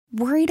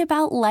Worried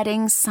about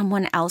letting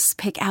someone else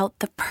pick out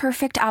the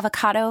perfect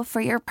avocado for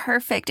your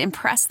perfect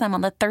impress them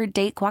on the third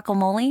date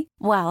guacamole?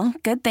 Well,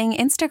 good thing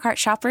Instacart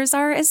shoppers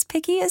are as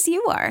picky as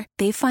you are.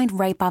 They find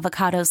ripe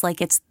avocados like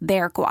it's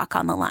their guac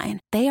on the line.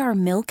 They are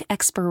milk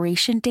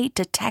expiration date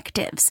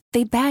detectives.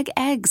 They bag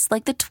eggs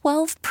like the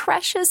 12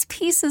 precious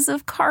pieces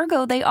of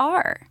cargo they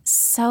are.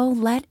 So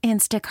let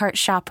Instacart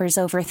shoppers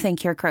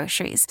overthink your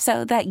groceries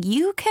so that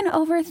you can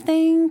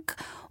overthink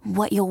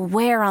what you'll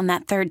wear on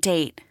that third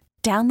date.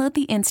 Download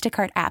the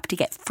Instacart app to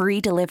get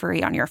free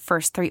delivery on your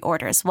first 3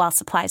 orders while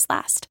supplies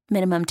last.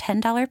 Minimum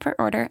 $10 per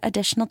order.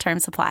 Additional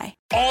terms apply.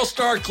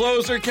 All-star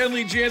closer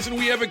Kenley Jansen,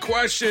 we have a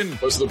question.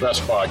 What's the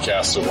best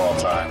podcast of all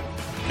time?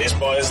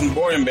 Baseball isn't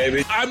boring,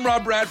 baby. I'm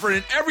Rob Bradford,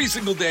 and every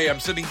single day I'm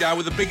sitting down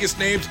with the biggest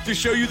names to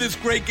show you this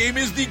great game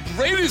is the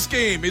greatest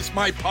game. It's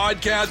my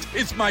podcast.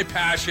 It's my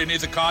passion.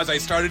 It's a cause I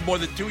started more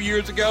than 2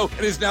 years ago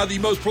and is now the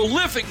most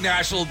prolific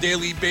national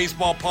daily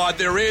baseball pod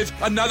there is.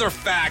 Another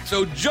fact,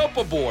 so jump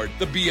aboard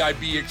the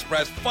BIB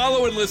Express.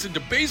 Follow and listen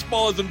to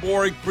Baseball Isn't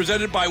Boring,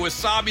 presented by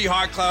Wasabi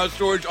Hot Cloud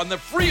Storage on the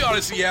free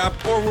Odyssey app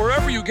or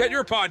wherever you get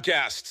your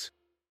podcasts.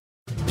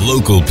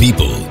 Local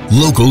people,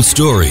 local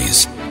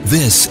stories.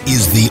 This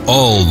is the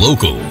All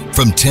Local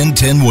from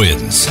 1010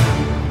 Wins.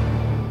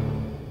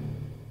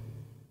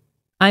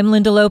 I'm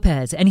Linda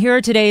Lopez, and here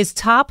are today's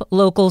top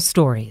local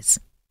stories.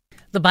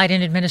 The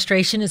Biden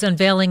administration is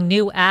unveiling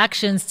new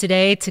actions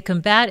today to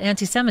combat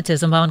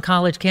antisemitism on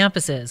college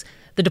campuses.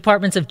 The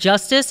Departments of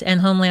Justice and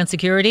Homeland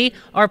Security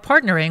are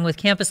partnering with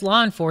campus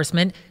law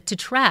enforcement to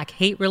track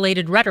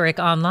hate-related rhetoric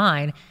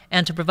online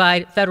and to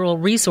provide federal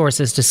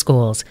resources to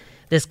schools.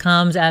 This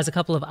comes as a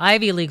couple of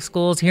Ivy League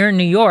schools here in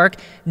New York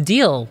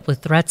deal with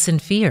threats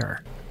and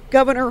fear.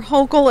 Governor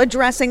Hochul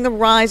addressing the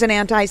rise in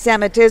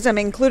anti-Semitism,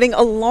 including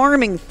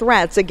alarming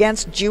threats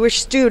against Jewish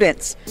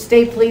students.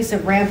 State police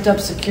have ramped up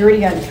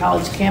security on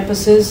college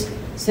campuses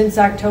since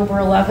October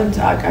 11th,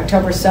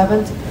 October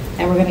 7th,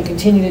 and we're going to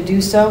continue to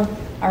do so.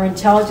 Our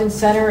intelligence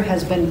center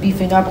has been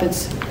beefing up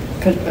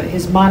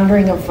his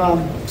monitoring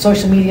of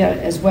social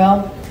media as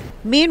well.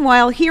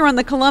 Meanwhile, here on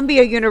the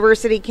Columbia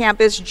University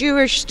campus,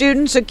 Jewish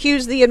students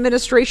accuse the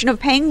administration of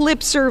paying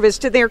lip service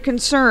to their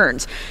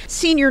concerns.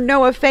 Senior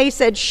Noah Fay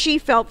said she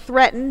felt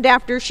threatened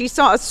after she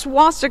saw a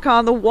swastika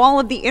on the wall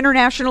of the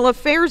International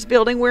Affairs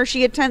building where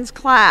she attends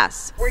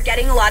class. We're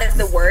getting a lot of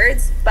the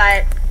words,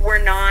 but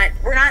we're not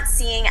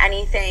seeing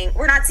anything.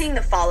 We're not seeing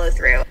the follow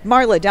through.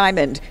 Marla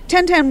Diamond,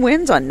 1010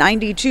 Wins on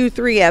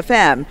 92.3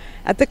 FM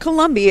at the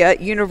Columbia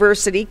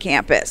University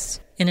campus.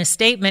 In a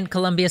statement,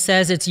 Columbia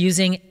says it's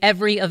using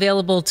every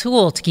available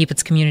tool to keep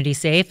its community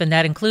safe, and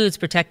that includes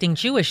protecting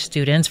Jewish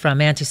students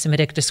from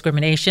anti-Semitic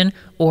discrimination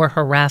or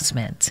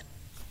harassment.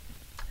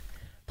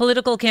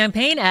 Political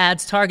campaign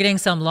ads targeting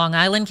some Long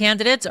Island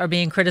candidates are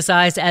being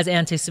criticized as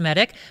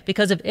anti-Semitic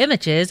because of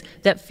images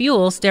that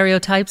fuel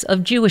stereotypes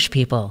of Jewish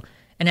people.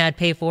 An ad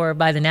paid for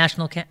by the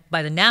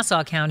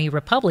Nassau County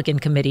Republican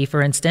Committee,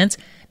 for instance,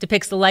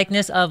 depicts the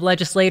likeness of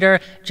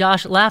legislator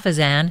Josh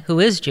Lafazan, who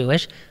is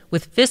Jewish,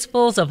 with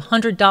fistfuls of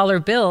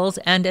 $100 bills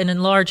and an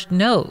enlarged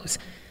nose.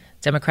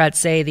 Democrats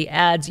say the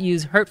ads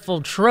use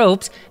hurtful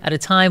tropes at a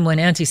time when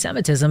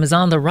anti-Semitism is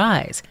on the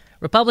rise.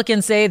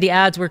 Republicans say the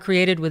ads were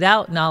created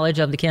without knowledge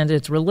of the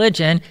candidate's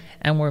religion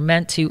and were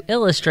meant to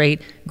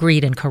illustrate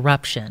greed and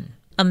corruption.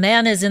 A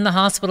man is in the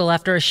hospital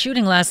after a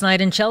shooting last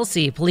night in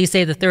Chelsea. Police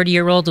say the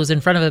 30-year-old was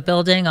in front of a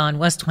building on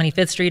West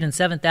 25th Street and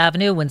 7th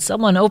Avenue when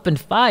someone opened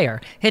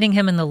fire, hitting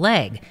him in the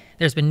leg.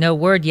 There's been no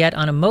word yet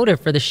on a motive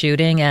for the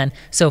shooting, and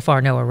so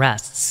far no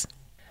arrests.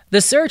 The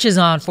search is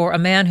on for a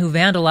man who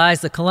vandalized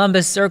the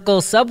Columbus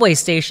Circle subway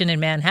station in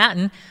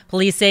Manhattan.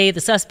 Police say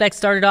the suspect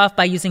started off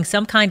by using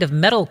some kind of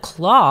metal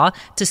claw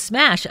to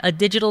smash a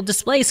digital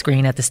display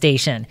screen at the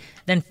station,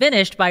 then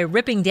finished by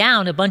ripping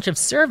down a bunch of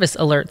service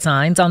alert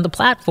signs on the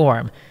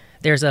platform.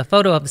 There's a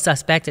photo of the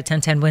suspect at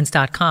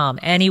 1010wins.com.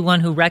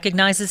 Anyone who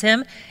recognizes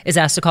him is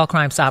asked to call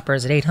Crime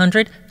Stoppers at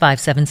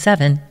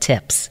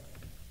 800-577-TIPS.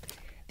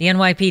 The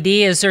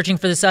NYPD is searching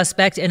for the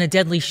suspect in a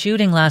deadly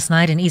shooting last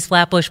night in East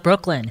Flatbush,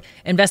 Brooklyn.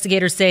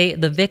 Investigators say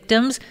the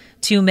victims,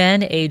 2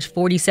 men aged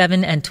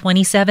 47 and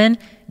 27,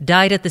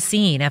 died at the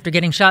scene after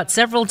getting shot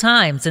several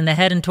times in the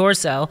head and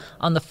torso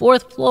on the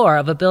 4th floor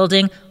of a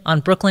building on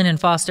Brooklyn and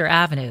Foster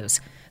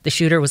Avenues. The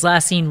shooter was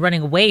last seen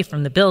running away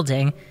from the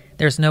building.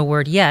 There's no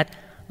word yet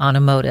on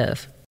a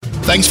motive.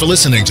 Thanks for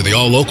listening to the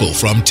All Local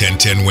from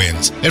 1010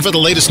 Wins. And for the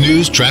latest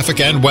news, traffic,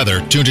 and weather,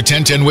 tune to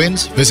 1010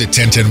 Wins, visit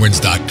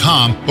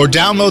 1010wins.com, or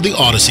download the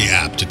Odyssey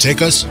app to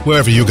take us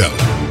wherever you go.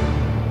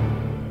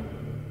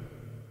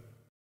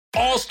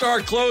 All-star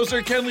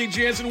closer Kenley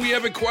Jansen, we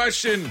have a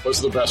question. What's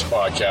the best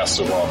podcast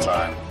of all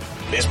time?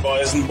 Baseball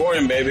isn't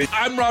boring, baby.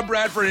 I'm Rob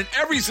Bradford, and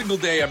every single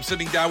day I'm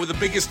sitting down with the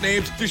biggest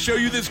names to show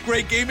you this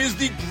great game is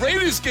the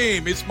greatest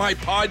game. It's my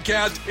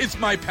podcast. It's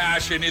my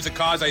passion. It's a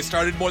cause I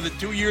started more than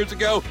 2 years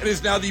ago and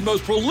is now the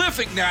most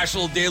prolific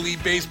national daily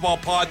baseball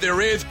pod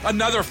there is.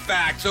 Another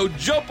fact, so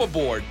jump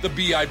aboard the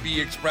BIB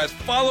Express.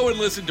 Follow and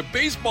listen to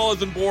Baseball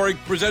Isn't Boring,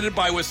 presented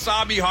by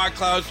Wasabi Hot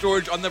Cloud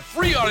Storage on the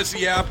free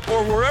Odyssey app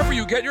or wherever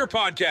you get your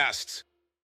podcasts.